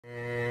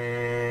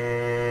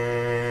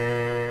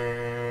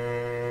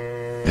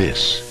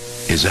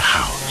This is a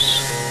house.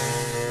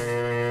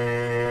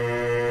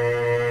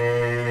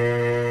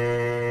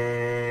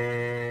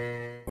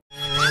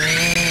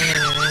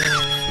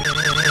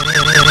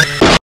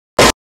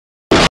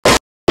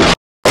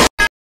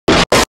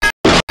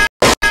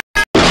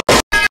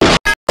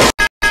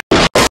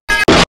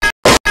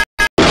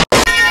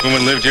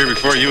 Woman lived here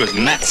before you was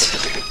nuts.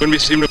 Wouldn't be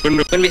seem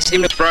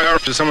to fry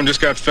off if someone just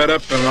got fed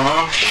up and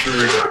off.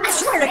 I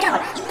swear to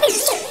God, you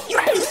piece of shit! You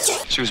piece of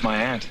shit! She was my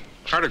aunt.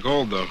 Heart of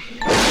gold, though.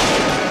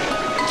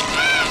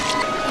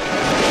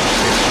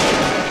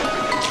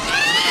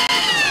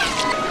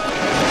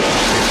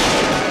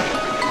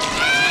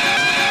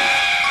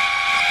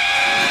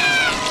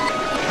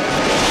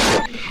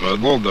 Heart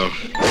of gold, though.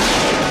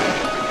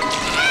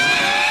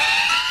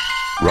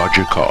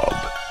 Roger Cobb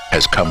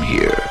has come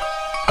here.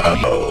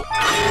 Oh.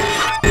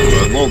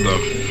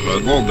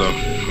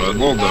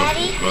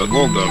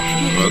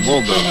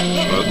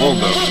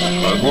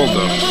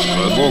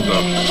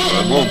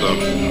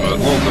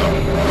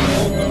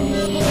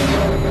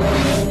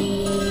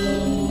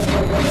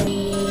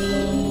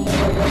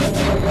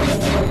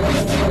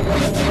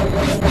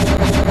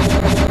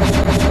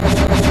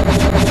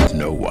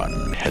 No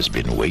one has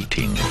been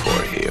waiting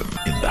for him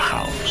in the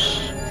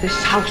house.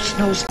 This house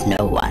knows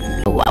no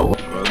one. Wow.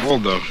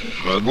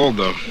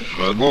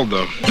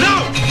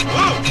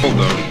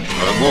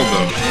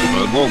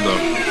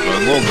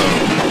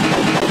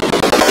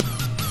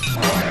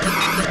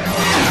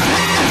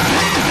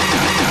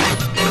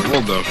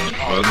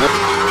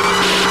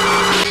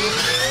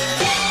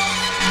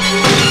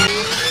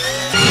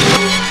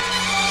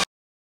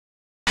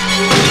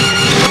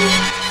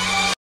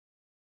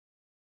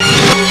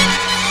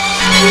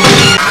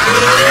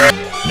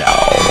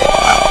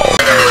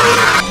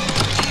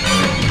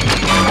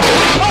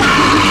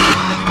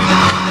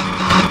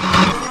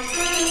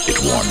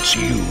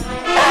 You.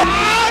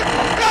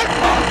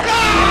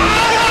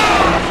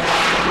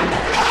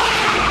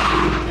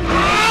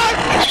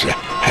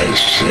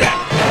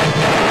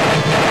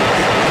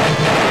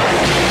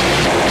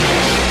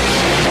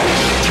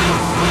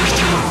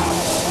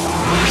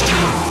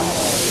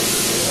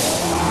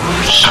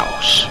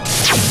 House.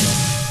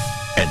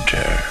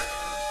 Enter.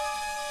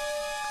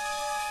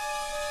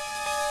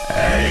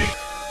 Hey.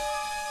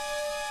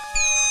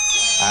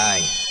 Hi.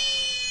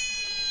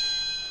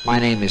 My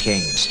name is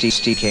King,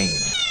 Steve King.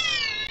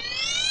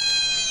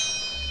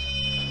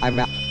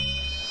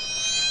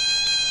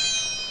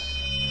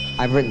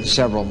 I've written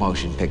several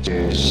motion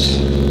pictures,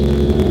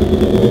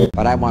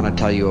 but I want to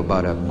tell you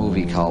about a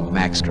movie called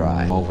Maximum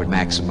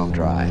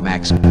Drive,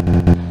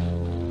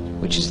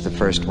 which is the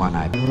first one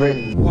I've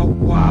written.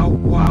 Wow.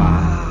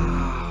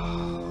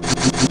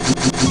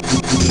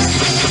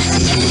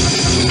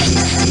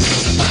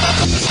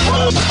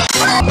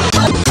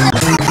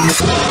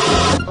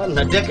 What in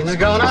the dickens is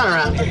going on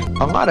around here?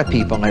 A lot of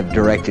people have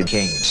directed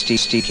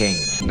Steve King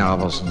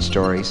novels and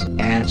stories,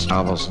 and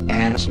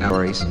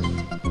stories.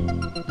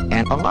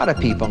 And a lot of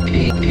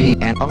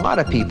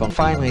people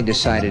finally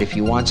decided if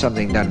you want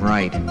something done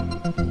right,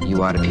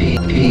 you ought to pee.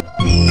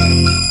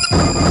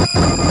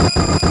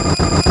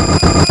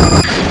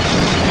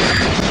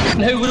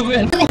 Who would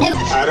win?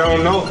 I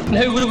don't know.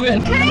 Who would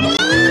win?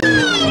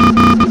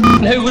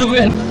 Who would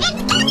win?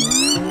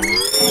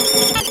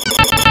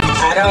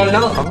 I don't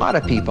know. A lot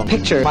of people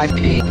picture my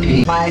pee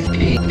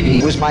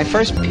was my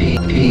first pee.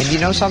 You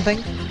know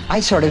something? I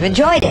sort of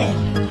enjoyed it.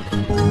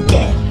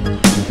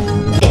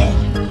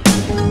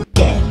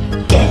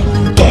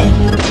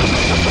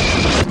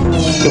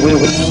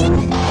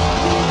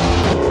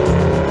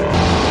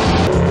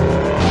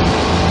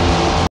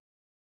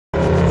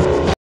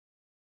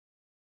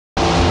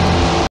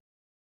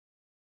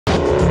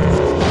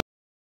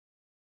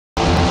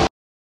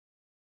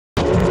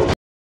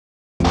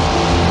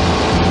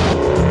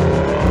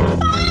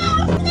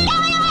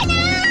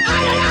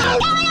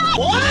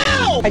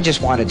 I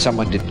just wanted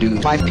someone to do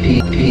my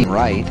pee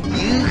right.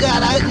 You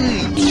gotta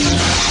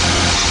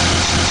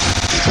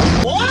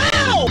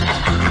wow!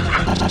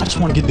 I just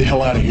want to get the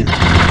hell out of here.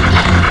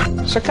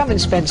 So come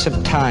and spend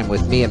some time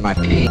with me and my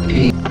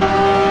pee.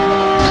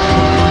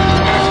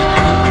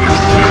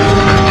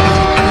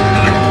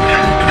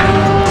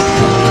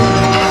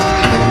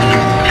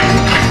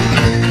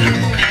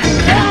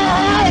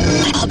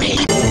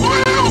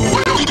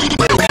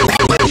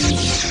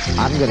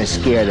 I'm gonna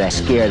scare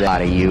the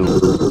out of you.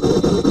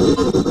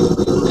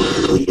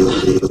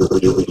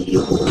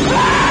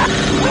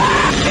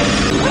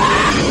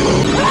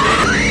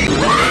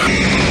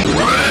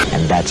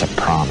 And that's a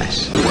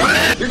promise.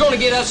 You're gonna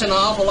get us in an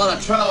awful lot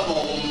of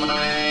trouble,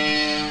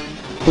 man.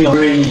 We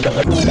already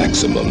got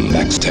Maximum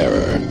Max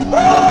Terror.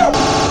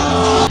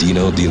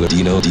 Dino De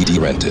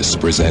Laurentiis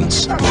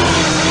presents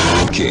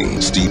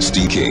King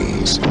Steve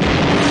Kings.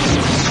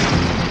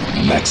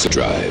 Max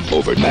Drive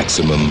over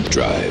Maximum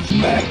Drive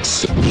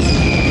Max.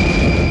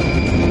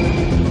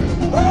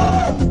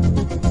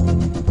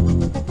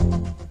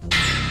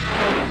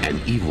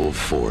 An evil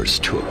force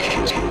took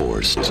his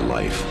horse's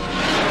life.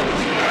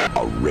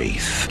 A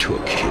wraith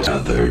took his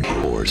other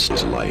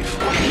horse's life.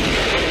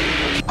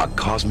 A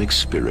cosmic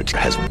spirit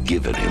has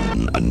given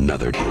him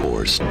another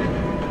horse.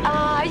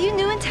 Are you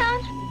new in town?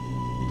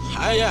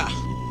 Hiya.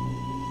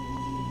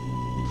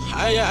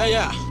 Hiya,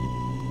 hiya.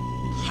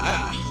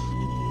 Hiya.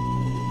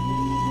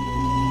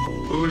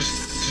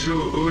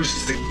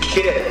 Who's the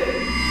kid?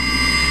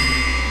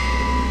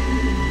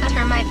 I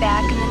turned my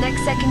back, and the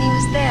next second he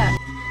was there.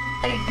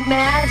 Like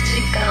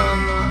magic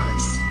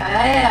almost.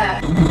 Yeah.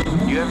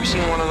 You ever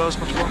seen one of those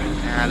before?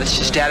 Nah, let's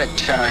just add it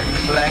to our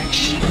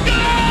collection.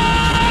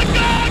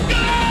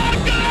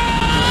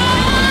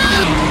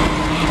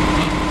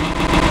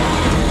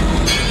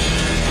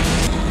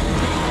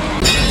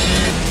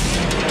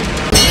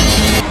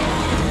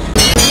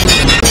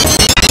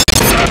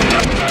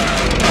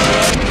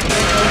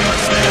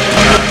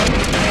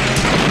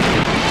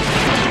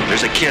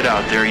 There's a kid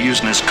out there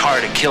using his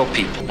car to kill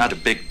people. Not a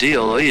big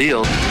deal.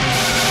 Hold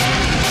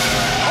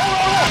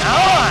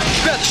on!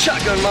 Grab the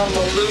shotgun,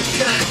 Mambo Luke.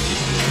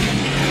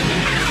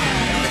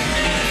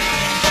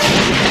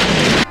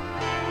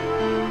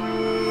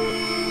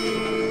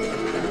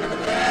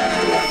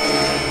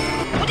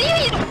 What are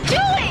you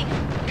doing?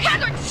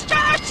 Haggard,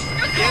 start!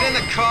 Get in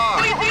the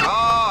car.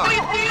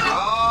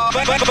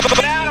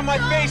 Get out of my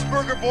face,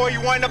 Burger Boy.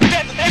 You wind up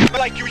dead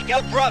like your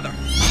brother.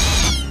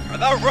 Or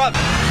the brother.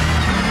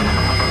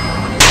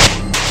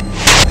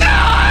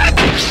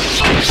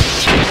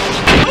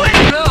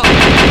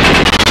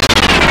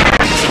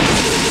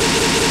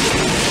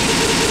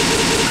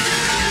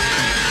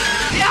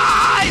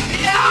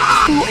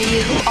 Who are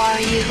you? Who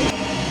are you?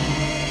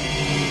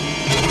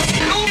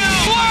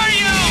 Who are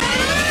you?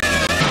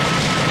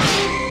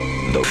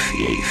 The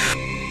faith.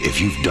 If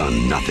you've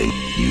done nothing,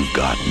 you've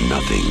got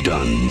nothing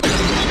done.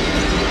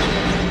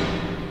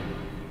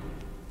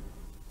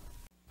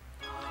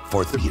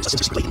 For 30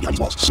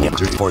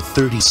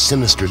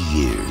 sinister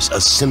years,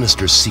 a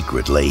sinister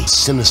secret lay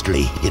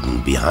sinisterly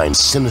hidden behind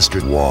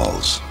sinister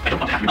walls. I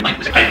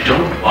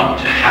don't want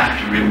to have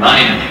to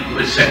remind you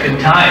a second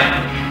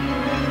time.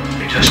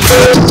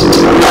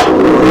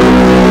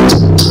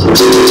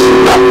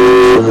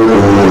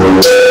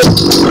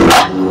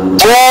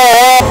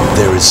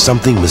 There is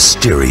something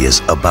mysterious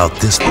about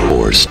this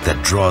horse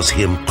that draws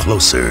him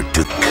closer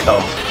to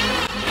come.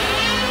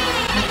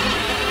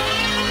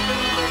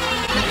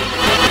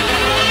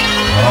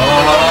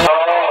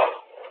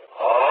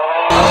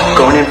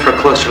 Going in for a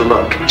closer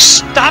look.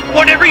 Stop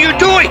whatever you're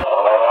doing!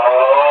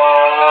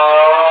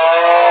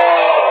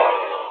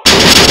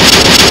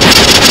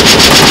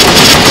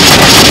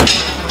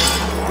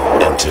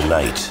 And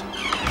tonight,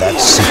 that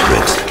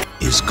secret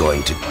is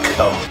going to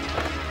come.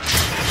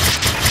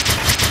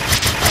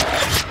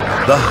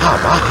 The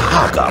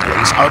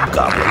hobgoblins are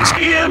goblins.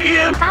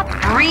 Stop.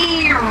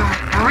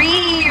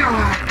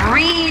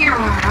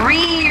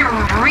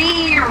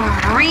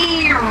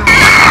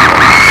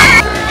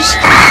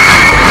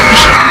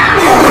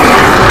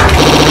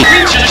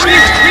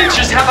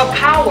 Creatures have a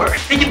power.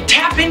 They can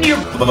tap into your...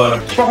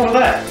 What's wrong with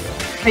that?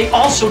 They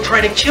also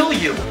try to kill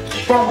you.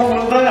 What's wrong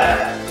with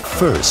that?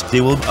 First, they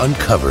will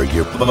uncover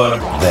your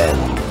then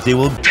they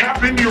will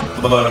Tap into your...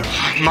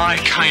 My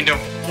kind of...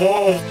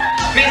 Whoa.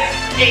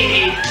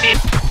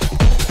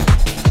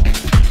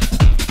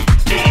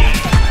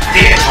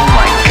 Oh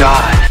my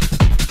god.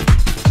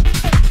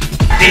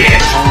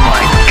 Oh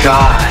my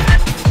god.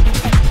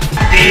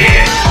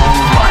 Oh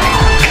my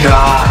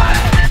god.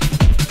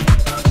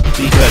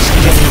 because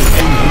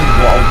any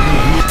wall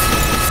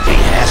be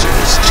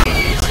hazardous.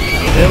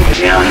 They'll be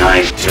down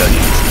nice.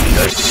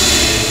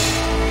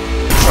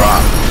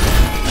 Drop.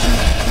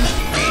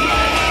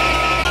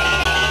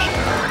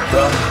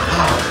 The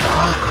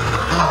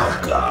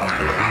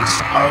hobgoblins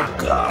are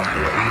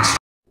goblins.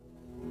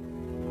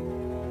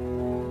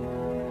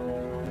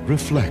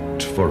 Reflect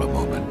for a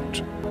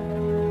moment.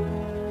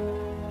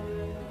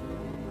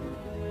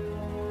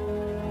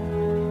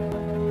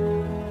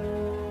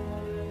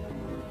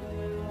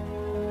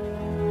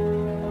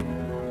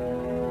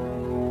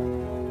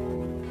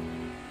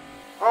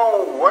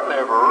 Oh,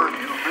 whenever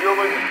you feel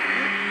the need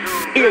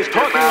to He is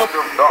talking of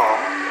the phone,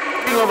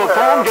 get the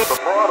product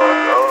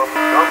of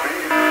Jumpy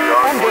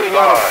on your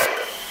side.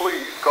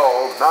 Please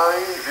call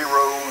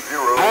 900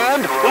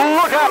 and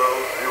look out!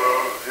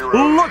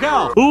 Look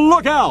out!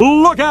 Look out!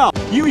 Look out!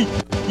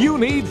 You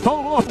need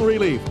phone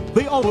relief.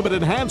 The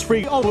ultimate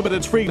hands-free,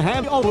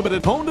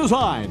 ultimate phone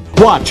design.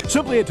 Watch.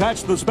 Simply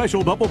attach the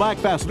special bubble back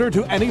fastener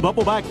to any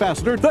bubble back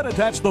fastener, then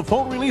attach the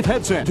phone relief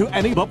headset to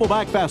any bubble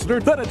back fastener,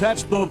 then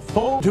attach the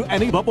phone to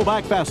any bubble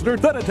back fastener,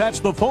 then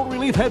attach the phone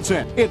relief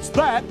headset. It's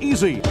that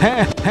easy.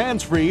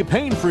 Hands-free,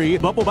 pain-free,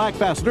 bubble back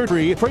fastener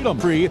free,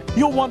 freedom-free.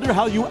 You'll wonder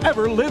how you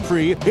ever live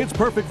free. It's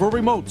perfect for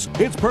remotes.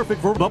 It's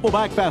perfect for bubble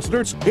back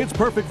fasteners. It's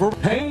perfect for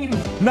pain.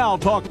 Now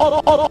talk.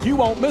 You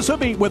won't miss a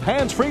beat with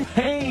hands-free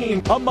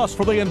pain. A must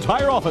for the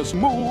entire office.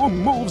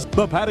 Moves.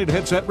 The padded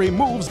headset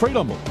removes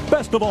freedom.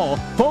 Best of all,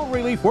 phone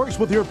relief works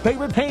with your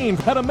favorite pain.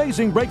 An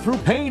amazing breakthrough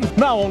pain.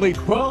 Now only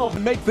 12.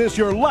 Make this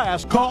your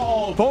last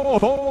call.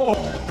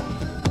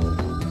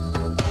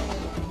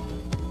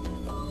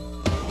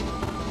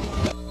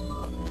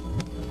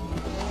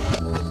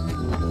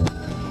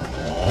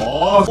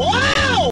 Oh.